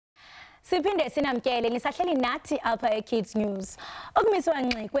Siphinde sinamkele nisahleli nathi apha eKids News. Ukumiswa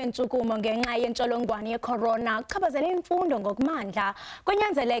ngxi kwentshukumo ngenxa yentsholongwane yecorona kuchaphazela imfundo ngokumandla.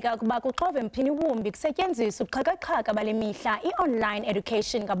 Kwenyanzeleka ukuba kuxove mphini wumbi kusetyenziswa ubuxhakaxhaka bale mihla i-online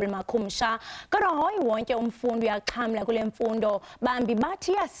education kabulmakhumsha. Kodwa hoyi wonke umfundi uyaxhamla kule mfundo. Bambi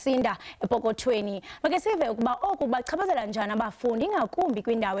bathi yasinda epokothweni. Make sive ukuba oku bachaphazela njani abafundi ngakumbi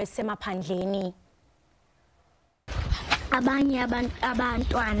kwindawo esemaphandleni. Abanye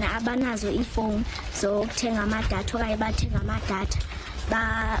abantwana abanazo ifowuni zokuthenga amadatha okanye bathenga amadatha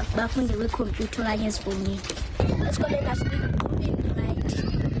bafunde kwikhompyutha okanye ezifowunini. Esikoleni asiqhubeki right.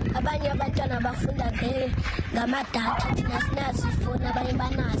 Abanye abantwana bafunda ngamadatha, thina sinazo ifowuni, abanye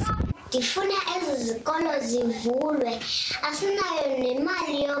banazo. Ndifuna ezi zikolo zivulwe, asinayo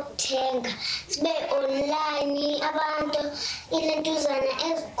nemali yokuthenga, sibe online abantu ilentuzana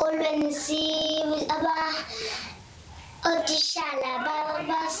ezikolweni otishala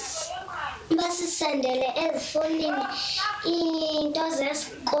basisendele ezifonini into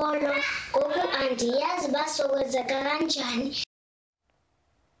zesikolo, ngoku andiyazi basokwenzeka kanjani.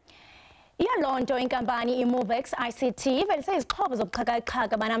 Iyalonto inkampani Muvex ICT ivelise izixhobo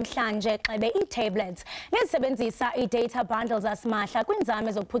zobuxhakaxhaka banamhlanje xebe ii-tablets nezisebenzisa ii-data bundles zasimahla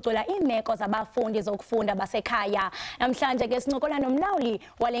kwinzame zokuphucula iimeko zabafundi zokufunda basekhaya. Namhlanje ke sincokola nomlawuli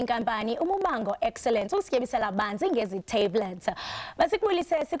wale nkampani Muvhango Excellence usityebisela banzi ngezi tablets.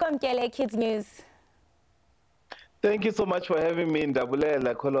 Masikubulise sikwamkele Kids News. Thank you so much for having me in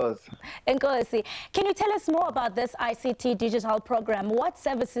Dabulela, Kolos. Nkosi, can you tell us more about this ICT digital program? What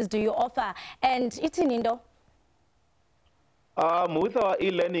services do you offer? And itinindo? With our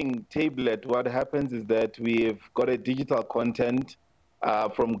e-learning tablet, what happens is that we've got a digital content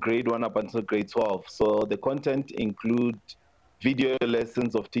from grade 1 up until grade 12. So the content includes video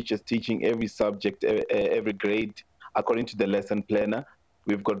lessons of teachers teaching every subject, every grade, according to the lesson planner.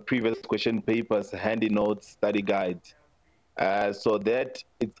 We've got previous question papers, handy notes, study guides, so that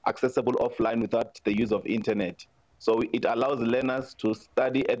it's accessible offline without the use of internet. So it allows learners to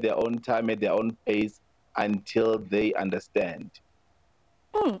study at their own time, at their own pace, until they understand.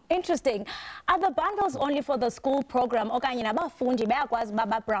 Interesting. Are the bundles only for the school program? Okanye nabafundi bayakwazi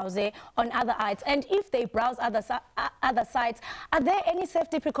baba browse on other sites, and if they browse other sites, are there any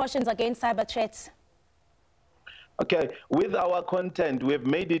safety precautions against cyber threats? Okay, with our content, we've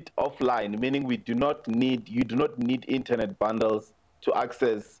made it offline, meaning you do not need internet bundles to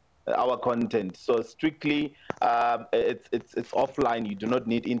access our content. So strictly, it's offline. You do not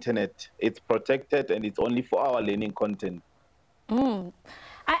need internet. It's protected and it's only for our learning content.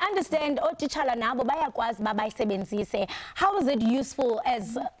 I understand otitshala nabo bayakwazi babayisebenzise. How is it useful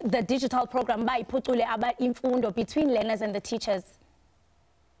as the digital program bayiphucule imfundo between learners and the teachers?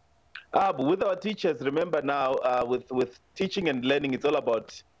 With our teachers, remember now, with teaching and learning, it's all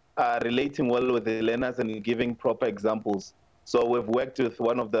about relating well with the learners and giving proper examples. So we've worked with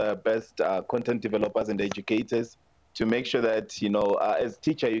one of the best content developers and educators to make sure that, as a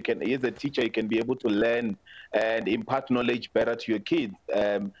teacher, you can be able to learn and impart knowledge better to your kids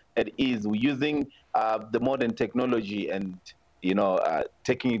at ease, using the modern technology and,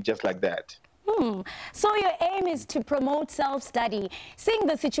 taking it just like that. So your aim is to promote self-study. Seeing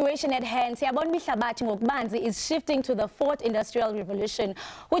the situation at hand, siyabona imihlabathi ngokubanzi is shifting to the fourth industrial revolution.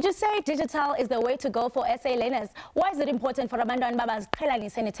 Would you say digital is the way to go for SA learners? Why is it important for abantwana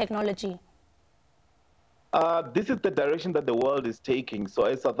babaziqhelanise netechnology? This is the direction that the world is taking. So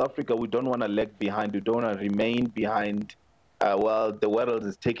as South Africa, we don't want to lag behind. We don't want to remain behind. Well, the world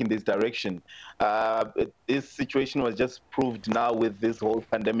is taking this direction. This situation was just proved now with this whole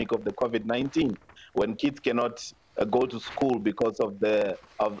pandemic of the COVID-19, when kids cannot go to school because of this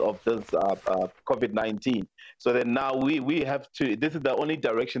COVID-19. So then now we have to, this is the only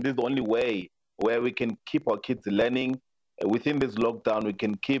direction, this is the only way where we can keep our kids learning. Within this lockdown, we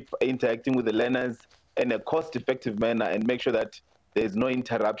can keep interacting with the learners in a cost-effective manner and make sure that there's no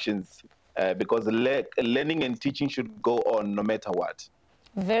interruptions. Because learning and teaching should go on no matter what.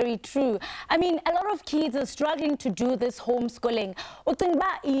 Very true. I mean, a lot of kids are struggling to do this homeschooling.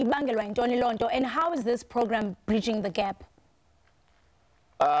 And how is this program bridging the gap?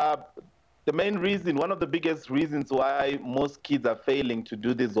 The main reason, one of the biggest reasons why most kids are failing to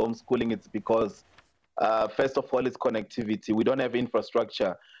do this homeschooling is because, first of all, it's connectivity. We don't have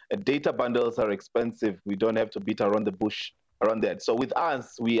infrastructure. Data bundles are expensive. We don't have to beat around the bush around that. So with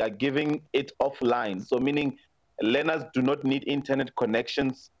us, we are giving it offline. So meaning learners do not need internet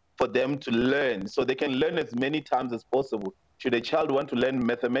connections for them to learn. So they can learn as many times as possible. Should a child want to learn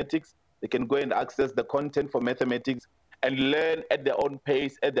mathematics, they can go and access the content for mathematics and learn at their own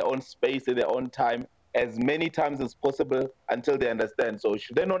pace, at their own space, at their own time, as many times as possible until they understand. So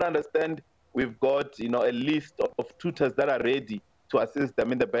should they not understand, we've got a list of tutors that are ready to assist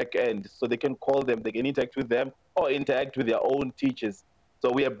them in the back end, so they can call them, they can interact with them, or interact with their own teachers.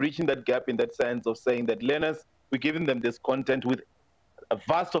 So we are breaching that gap in that sense of saying that learners, we're giving them this content with a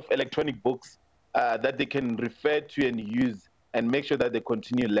vast of electronic books that they can refer to and use and make sure that they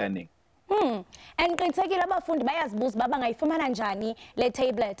continue learning. And qinisekile abafundi bayazibuza baba ngayifumana njani le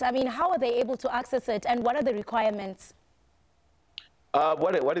tablet. I mean, how are they able to access it and what are the requirements?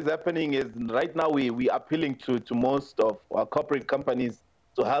 What is happening is right now we appealing to most of our corporate companies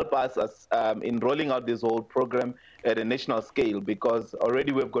to help us in rolling out this whole program at a national scale, because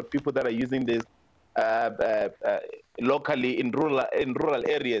already we've got people that are using this locally in rural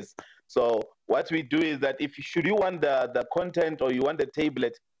areas. So what we do is that should you want the content or you want the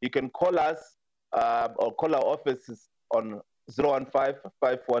tablet, you can call us or call our offices on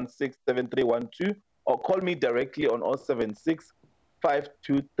 015-516-7312 or call me directly on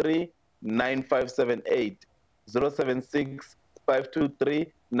 076-523-9578.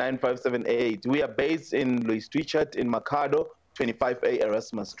 076-523-9578. We are based in Louis Street in Mercado, 25A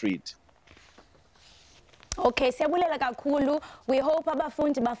Erasmus Street. Okay, siyabulela kakhulu. We hope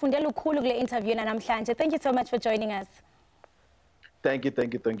abafundi bafundela ukukhulu kule interview namhlanje. Thank you so much for joining us. Thank you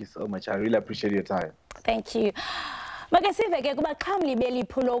so much. I really appreciate your time. Thank you. Make sive ke kubaxhamli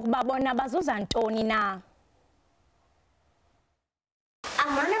beliphulo ukuba bona bazuza ntoni na.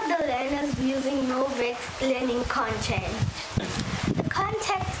 I'm one of the learners using Muvex learning content. The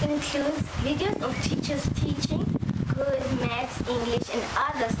content includes videos of teachers teaching good maths, English, and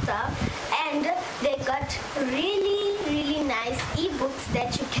other stuff, and they got really nice eBooks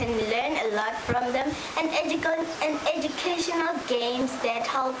that you can learn a lot from them, and educational games that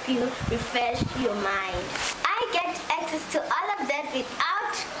help you refresh your mind. I get access to all of that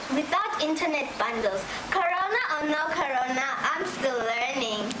without internet bundles. Corona or no corona, I'm still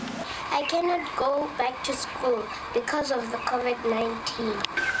learning. I cannot go back to school because of the COVID-19.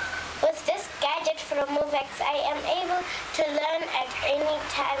 With this gadget from Muvex, I am able to learn at any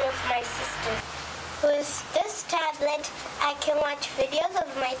time with my sister. With this tablet, I can watch videos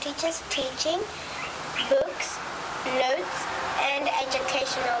of my teachers teaching, books, notes, and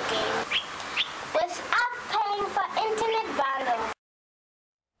educational games without paying for internet bundles.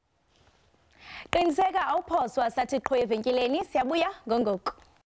 Qiniseka awuphoswa sathi qhwe evenkileni, siyabuya ngongoko.